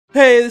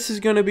Hey, this is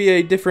gonna be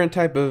a different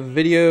type of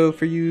video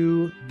for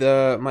you.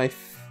 My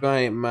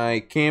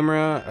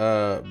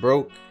camera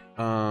broke.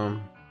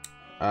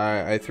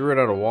 I threw it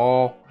at a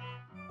wall.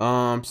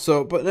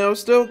 But no,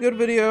 still good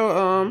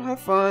video.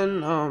 Have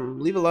fun.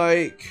 Leave a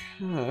like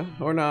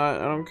or not.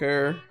 I don't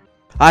care.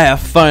 I have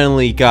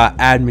finally got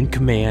admin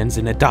commands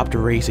and adopt a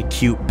race a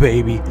cute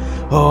baby.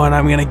 Oh, and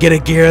I'm gonna get a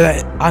gear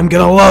that I'm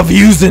gonna love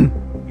using.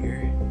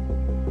 Here,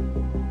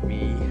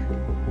 me,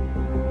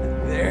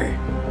 there.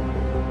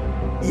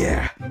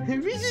 Yeah.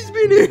 He's just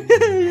been here.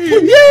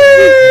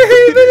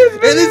 Yay!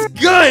 And his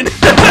gun!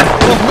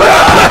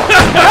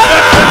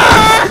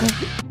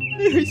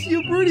 I see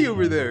a birdie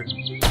over there.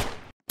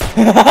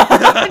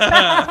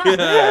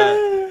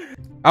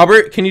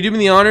 Albert, can you do me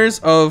the honors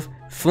of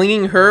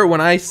flinging her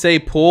when I say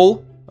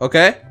pull?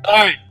 Okay?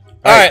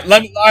 Alright,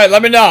 let me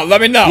know.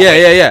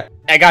 Yeah.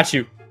 I got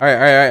you.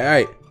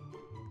 Alright.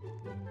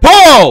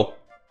 Pull!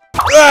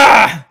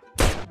 Ah!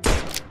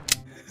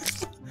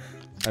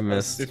 I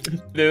missed.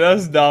 Dude, that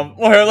was dumb.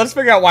 Well, let's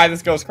figure out why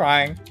this girl's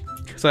crying.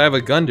 Because I have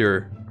a gun to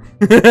her.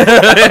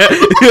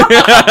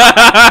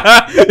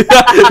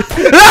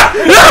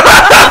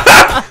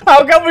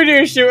 How come when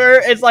you shoot her,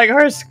 it's like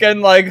her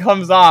skin like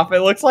comes off?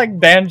 It looks like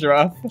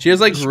dandruff. She has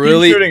like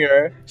really shooting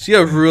her. She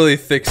has really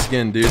thick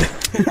skin, dude.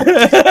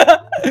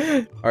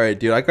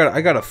 Alright, dude,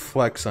 I gotta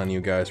flex on you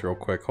guys real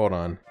quick. Hold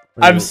on.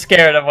 I'm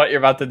scared of what you're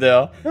about to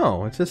do.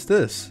 No, it's just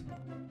this.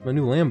 My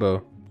new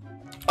Lambo.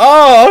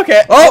 Oh,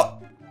 okay. Oh!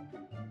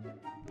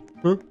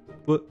 Huh?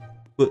 What?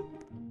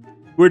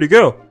 Where'd it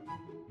go?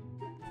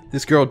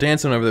 This girl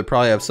dancing over there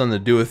probably have something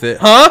to do with it.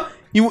 Huh?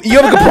 You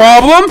have a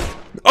problem?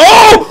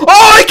 Oh!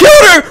 I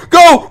killed her!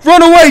 Go!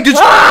 Run away!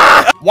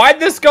 Why'd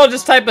this girl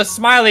just type a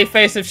smiley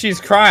face if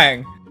she's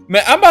crying?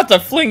 Man, I'm about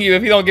to fling you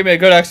if you don't give me a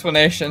good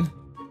explanation.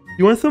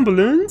 You want some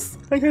balloons?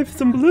 I have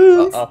some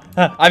balloons.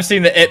 I've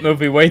seen the It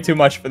movie way too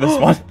much for this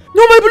one.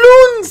 No, my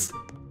balloons!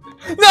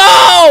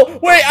 No!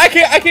 Wait, I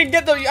can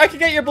get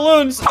your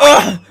balloons.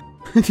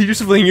 Did you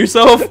just fling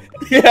yourself?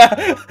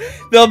 Yeah,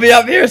 they'll be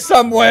up here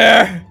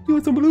somewhere. You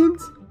want some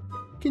balloons?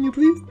 Can you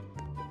please?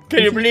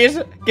 Can you please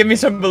give me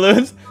some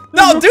balloons?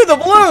 No, do the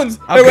balloons!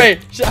 Wait,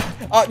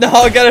 no,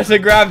 I'll get her to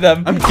grab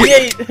them. You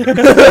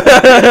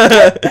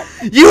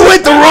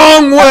went the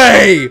wrong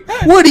way!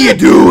 What are you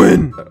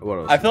doing?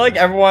 I feel like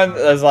everyone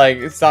is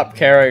like, stop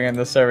caring in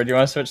the server. Do you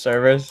want to switch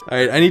servers?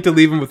 Alright, I need to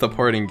leave him with a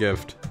parting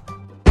gift.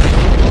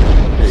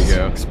 There you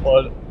go.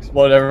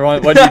 Explode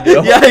everyone. What did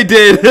you do? Yeah, I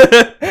did.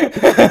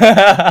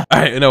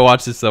 Alright, no,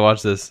 watch this though,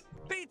 watch this.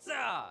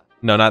 Pizza!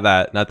 No, not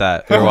that.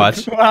 Here,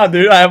 watch. Wow,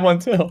 dude, I have one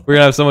too. We're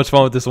gonna have so much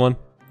fun with this one.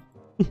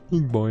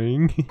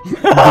 Boing.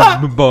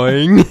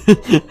 Boing.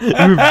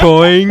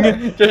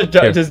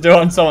 Boing. Just do it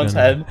on someone's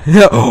head.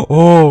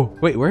 Oh,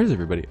 wait, where is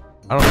everybody?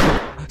 I don't know.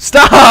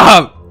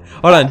 Stop!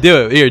 Hold on,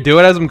 do it. Here, do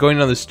it as I'm going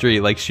down the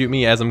street. Like, shoot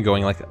me as I'm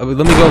going. Like, let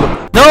me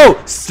go. No!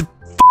 F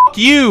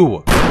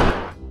you!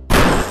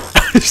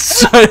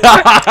 Shut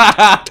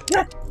up!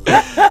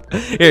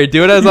 Here,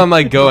 do it as I'm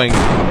like going.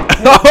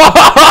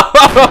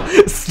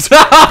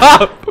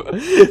 Stop!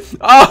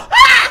 Oh.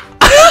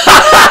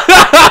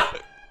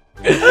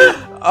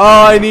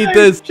 Oh, I need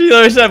this. She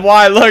literally said,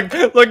 "Why? Look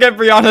at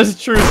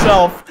Brianna's true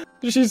self.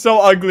 She's so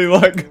ugly.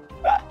 Look."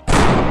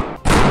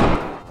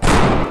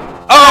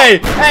 Oh,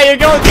 hey, you're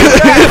going too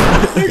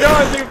fast. You're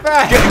going too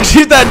fast.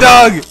 Shoot that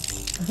dog!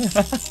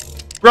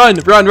 Run!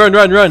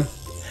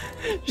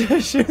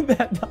 Just shoot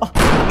that dog.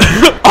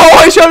 Oh,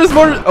 I shot his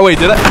motor. Oh wait,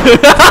 did I?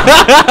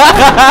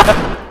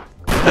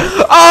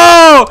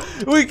 Oh,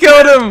 we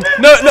killed him.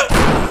 No.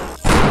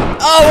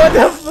 Oh, what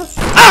the fuck?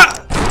 Ah!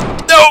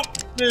 No.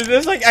 Dude, this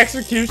is like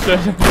execution.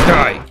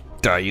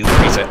 Die, you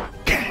piece of.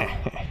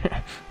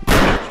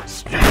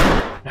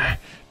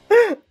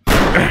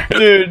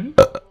 Dude.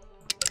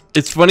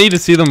 It's funny to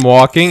see them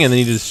walking and then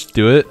you just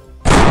do it.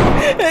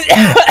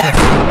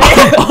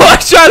 Oh, I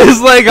shot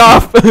his leg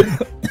off.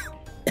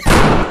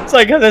 It's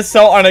like, it's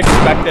so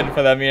unexpected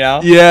for them, you know?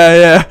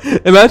 Yeah.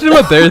 Imagine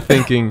what they're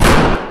thinking.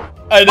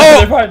 I know,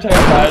 they're probably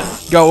terrified.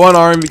 Got one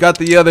arm, got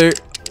the other.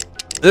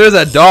 There's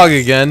that dog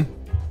again.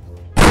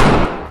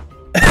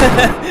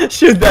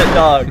 Shoot that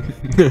dog.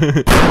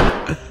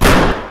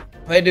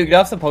 Hey, dude, get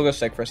off the pogo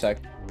stick for a sec.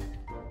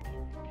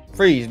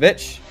 Freeze,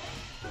 bitch.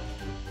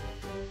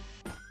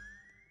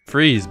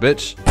 Freeze,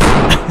 bitch.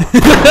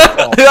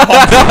 Oh,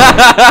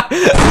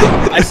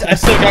 I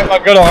still got my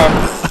good arm.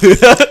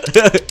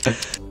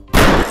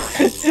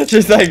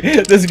 She's like,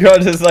 this girl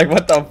just like,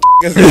 what the f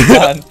is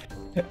going on?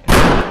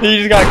 He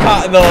just got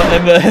caught in the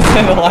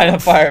line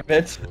of fire,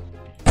 bitch.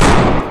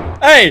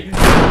 Hey,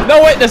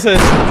 no witnesses.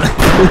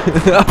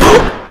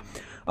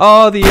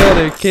 All the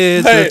other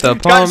kids with the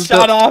palms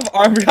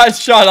arm got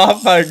shot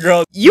off by a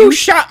girl. You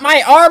shot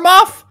my arm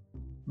off?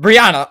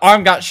 Brianna,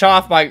 arm got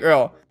shot off by a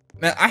girl.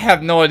 Man, I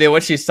have no idea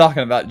what she's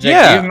talking about, Jake.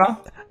 Yeah. Do you know?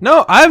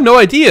 No, I have no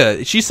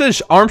idea. She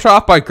says arm shot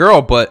off by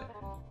girl, but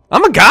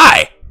I'm a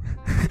guy.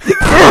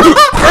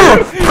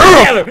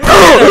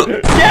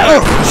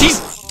 She's...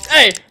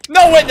 Hey,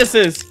 no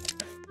witnesses.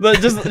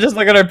 Just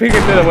look at her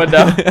peeking through the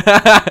window.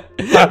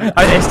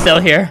 Are they still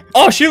here?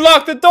 Oh, she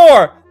locked the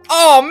door.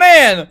 Oh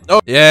man.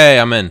 Oh, yay,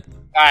 I'm in.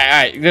 All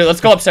right, dude,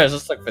 let's go upstairs.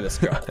 Let's look for this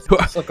girl.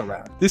 Let's look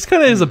around. This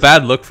kind of is a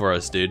bad look for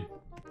us, dude.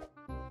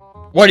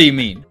 What do you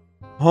mean?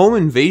 Home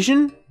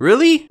invasion?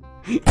 Really?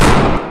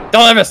 Don't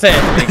ever say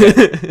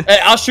it. Hey,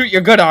 I'll shoot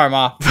your good arm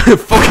off.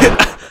 Fuck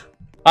it.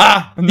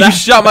 Ah, You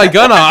shot my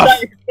gun off.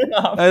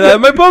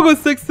 My pogo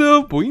stick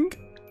still. Boink.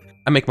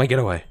 I make my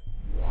getaway.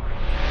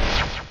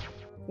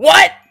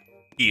 What?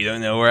 You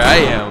don't know where I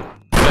am.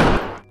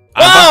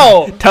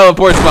 Whoa!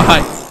 Teleports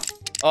behind.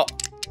 Oh.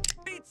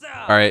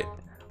 All right.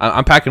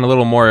 I'm packing a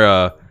little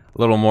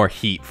more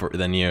heat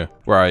than you.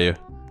 Where are you?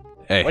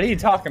 Hey. What are you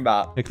talking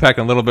about? I'm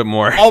packing a little bit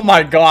more. Oh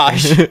my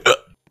gosh.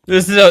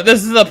 This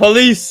is the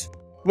police.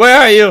 Where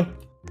are you?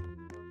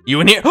 You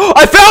in here? Oh,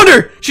 I found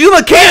her! She's in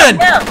the can!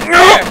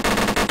 Where?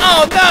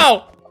 Oh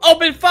no!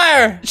 Open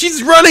fire!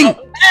 She's running!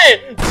 Oh,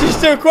 hey!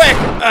 She's too quick!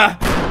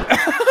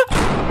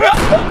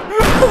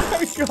 Oh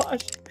my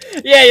gosh.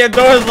 Yeah, your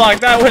door's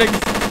locked. That would've...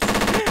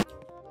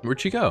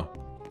 Where'd she go?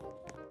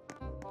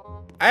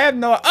 I have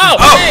no... Oh!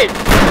 Hey!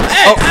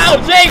 Hey! Oh. Ow!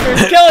 Jayingee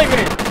is killing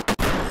me!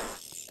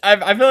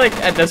 I feel like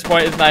at this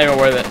point it's not even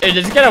worth it. Hey,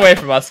 just get away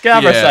from us. Get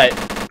out of our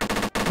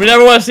sight. We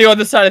never want to see you on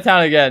this side of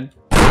town again.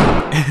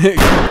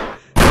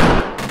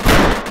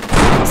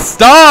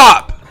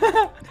 Stop!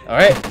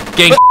 Alright.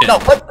 Gang No,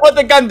 put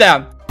the gun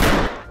down.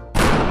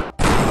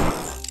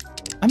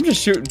 I'm just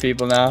shooting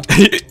people now.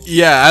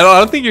 Yeah, I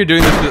don't think you're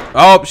doing this.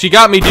 Oh, she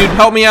got me, dude.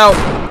 Help me out.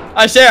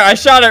 I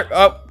shot her.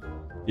 Oh.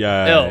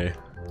 Yeah. Ill.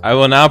 I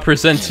will now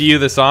present to you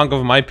the song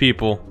of my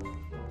people.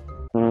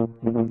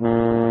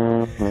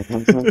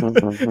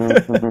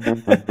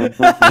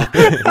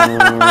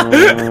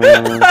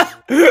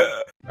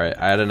 Alright,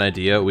 I had an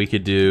idea. We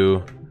could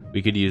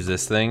use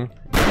this thing.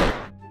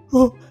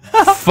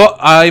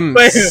 I'm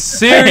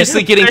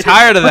seriously getting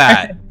tired of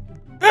that.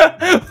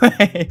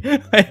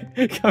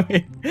 Wait, come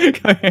here.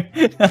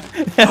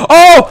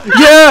 Oh,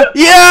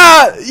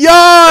 yeah,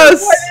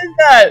 yes! What is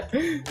that?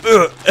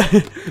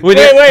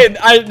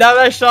 Wait, now that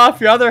I shot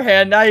off your other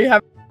hand, now you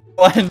have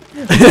one.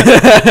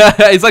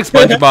 It's like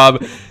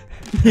SpongeBob.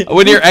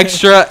 When you're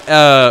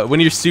extra, when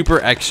you're super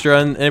extra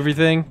and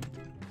everything.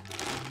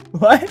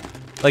 What?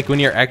 Like when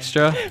you're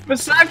extra. But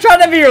stop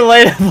trying to be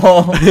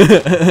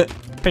relatable.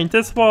 Paint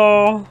this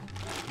wall.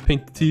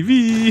 Paint the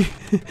TV.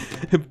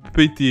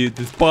 Paint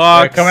this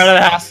box. Right, come out of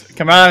the house.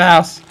 Come out of the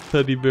house.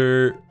 Teddy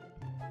bear.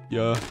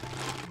 Yeah.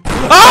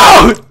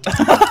 Oh!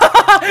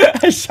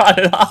 I shot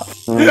it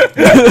off. No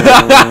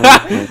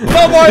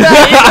more of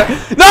that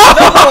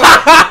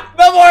either.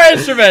 No more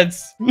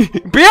instruments.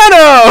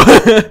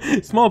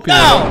 Piano. Small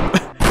piano.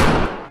 No.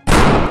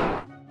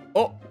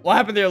 Oh, what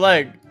happened to your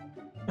leg?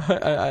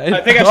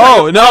 I think I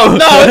shot you. No.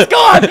 No, it's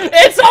gone.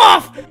 It's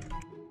off.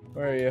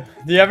 Where are you?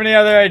 Do you have any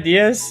other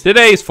ideas?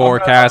 Today's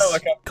forecast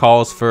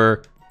calls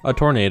for a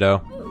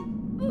tornado.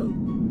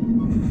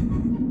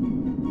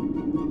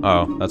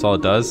 Oh, that's all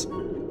it does?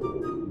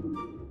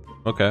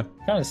 Okay.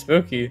 Kind of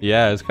spooky.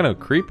 Yeah, it's kind of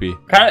creepy. Do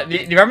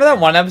you remember that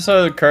one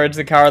episode of Courage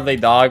the Cowardly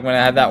Dog when it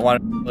had that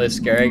one really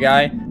scary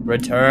guy?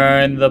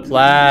 Return the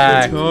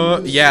plaque.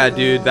 Yeah,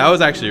 dude, that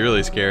was actually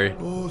really scary.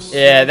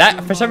 Yeah,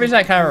 that for some reason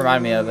that kind of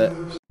reminded me of it.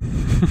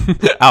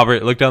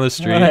 Albert, look down the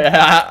street.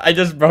 I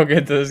just broke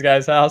into this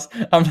guy's house.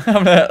 I'm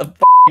gonna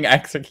f***ing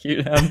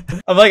execute him.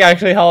 I'm like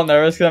actually hella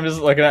nervous because I'm just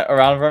looking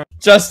around for him.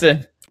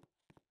 Justin,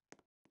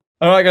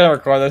 I'm not gonna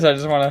record this. I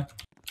just wanna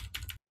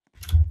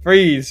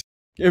freeze.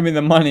 Give me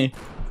the money.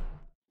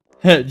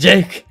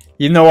 Jake,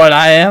 you know what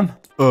I am?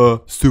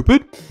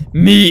 Stupid?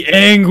 Me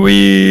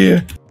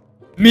angry.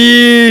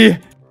 Me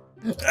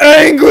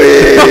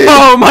angry.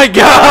 Oh my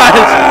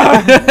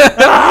god!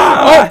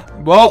 Oh,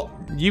 well,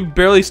 you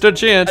barely stood a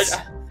chance.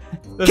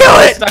 Kill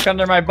it! Stuck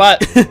under my butt.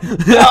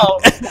 No,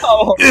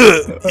 no.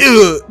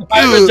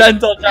 I'm a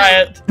gentle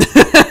giant.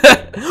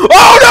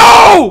 Oh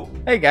no!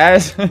 Hey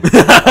guys.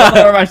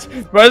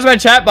 Where's my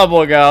chat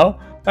bubble go?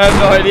 I have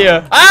no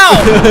idea.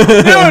 Ow!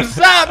 Dude,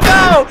 stop!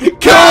 No!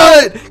 Kill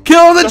it!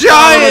 Kill the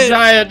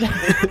giant!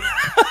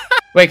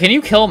 Wait, can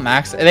you kill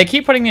Max? They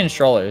keep putting me in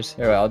strollers.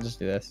 Here, wait, I'll just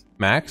do this.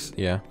 Max?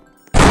 Yeah.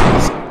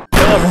 Kill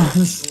everyone.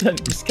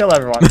 Just kill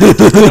everyone.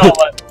 No,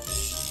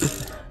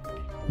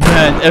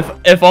 man,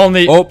 if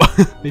only. Oh,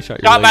 he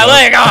shot my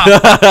leg off.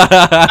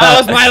 That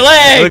was my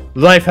leg.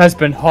 Life has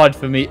been hard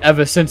for me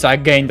ever since I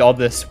gained all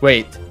this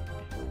weight.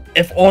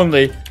 If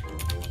only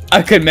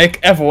I could make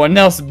everyone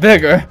else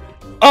bigger.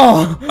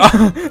 Oh.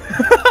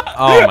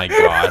 Oh my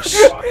gosh.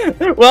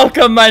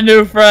 Welcome, my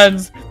new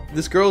friends.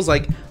 This girl's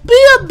like,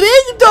 be a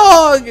big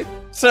dog.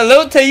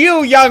 Salute to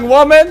you, young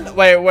woman.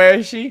 Wait, where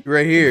is she?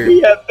 Right here.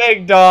 Be a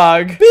big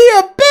dog. Be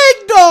a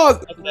big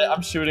dog.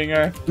 I'm shooting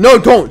her. No,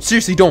 don't.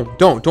 Seriously, don't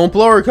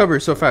blow her cover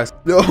so fast.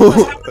 No.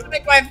 To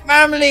make my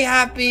family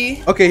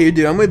happy. Okay, here,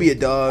 dude. I'm gonna be a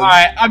dog. All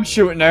right, I'm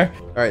shooting her.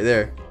 All right,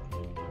 there.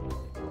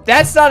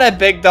 That's not a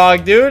big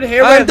dog, dude.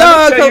 Here, wait,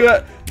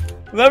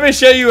 let me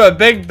show you a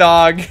big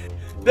dog.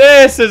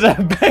 This is a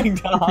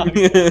big dog.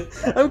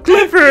 I'm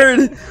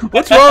Clifford.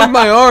 What's wrong with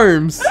my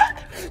arms?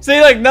 See,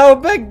 like, no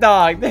big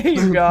dog. There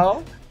you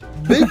go.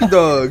 Big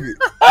dog.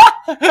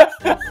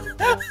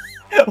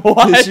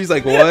 What? She's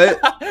like, what?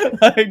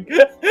 Like,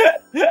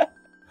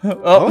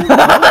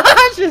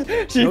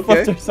 she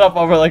flipped herself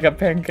over like a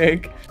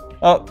pancake.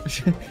 Oh,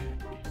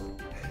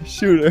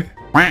 shoot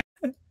her.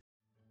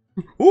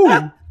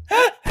 Ooh.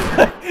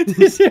 Do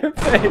you see her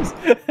face?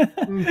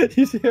 Do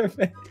you see her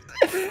face?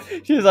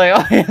 She's like,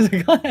 oh, he has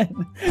a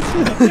gun.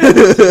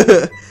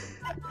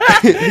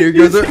 Here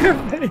goes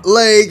her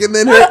leg, and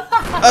then her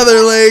other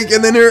leg,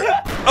 and then her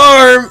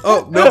arm.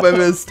 Oh, nope, I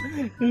missed.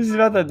 She's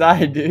about to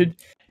die, dude.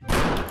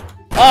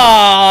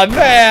 Oh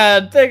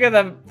man, think of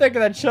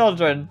the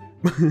children.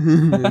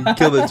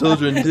 Kill the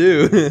children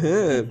too.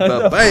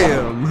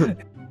 Bam.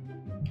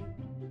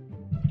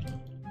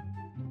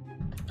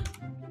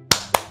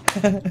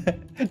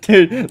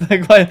 Dude,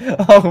 like what?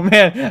 Oh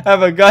man, I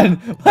have a gun.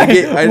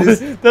 Wait,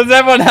 does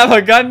everyone have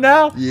a gun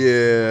now?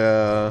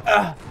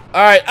 Yeah.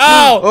 All right.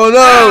 Oh. Oh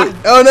no. Ah!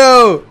 Oh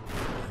no.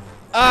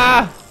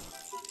 Ah.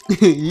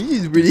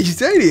 He's pretty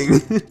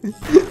exciting.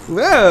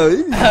 Wow.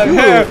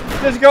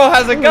 This girl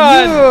has a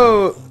gun.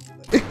 No.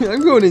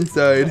 I'm going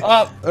inside.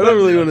 I Oh, don't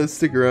really want to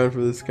stick around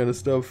for this kind of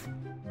stuff.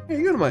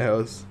 Hey, go to my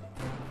house.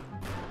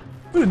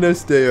 What a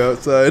nice day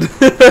outside.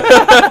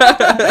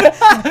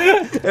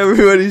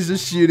 Everybody's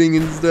just shooting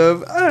and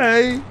stuff.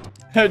 Hi.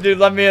 Dude,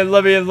 let me in,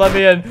 let me in, let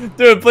me in.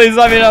 Dude, please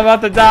let me in. I'm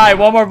about to die.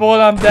 One more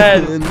bullet, I'm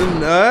dead. And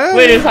then,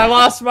 Please, I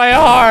lost my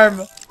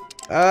arm.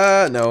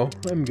 No,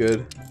 I'm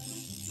good.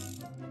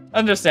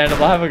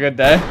 Understandable. Have a good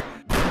day.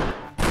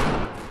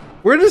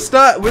 We're just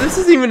not. Well, this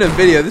isn't even a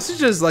video. This is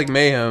just like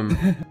mayhem.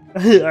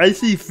 I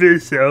see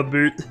fish,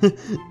 Albert.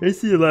 I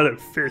see a lot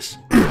of fish.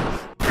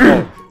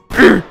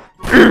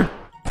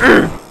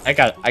 I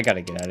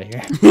gotta get out of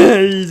here.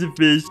 He's a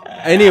fish.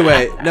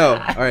 Anyway, no.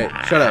 All right,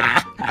 shut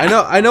up. I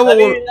know what.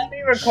 Let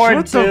me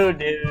record too,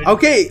 dude.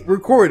 Okay,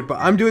 record. But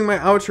I'm doing my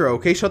outro.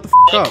 Okay, shut the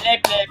f up.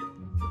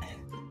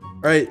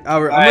 All right,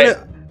 Albert. I'm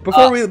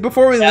gonna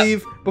before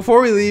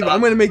we leave.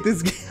 I'm gonna make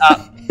this.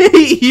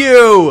 Hate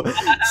you.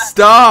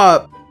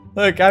 Stop.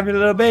 Look, I'm your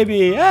little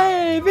baby.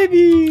 Hey,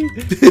 baby.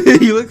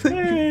 You look like.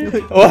 Hey.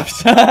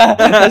 Whoops.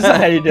 That's not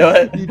how you do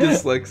it. You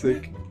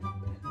dyslexic.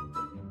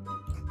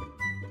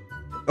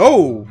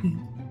 Oh.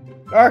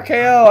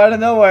 RKO out of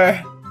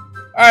nowhere.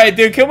 Alright,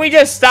 dude, can we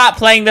just stop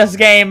playing this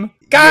game?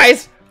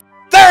 Guys,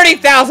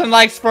 30,000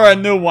 likes for a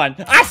new one.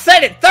 I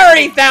said it,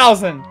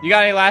 30,000. You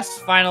got any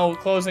last final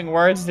closing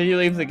words? Did you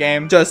leave the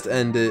game? Just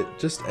end it.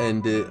 Just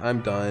end it.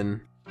 I'm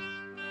done.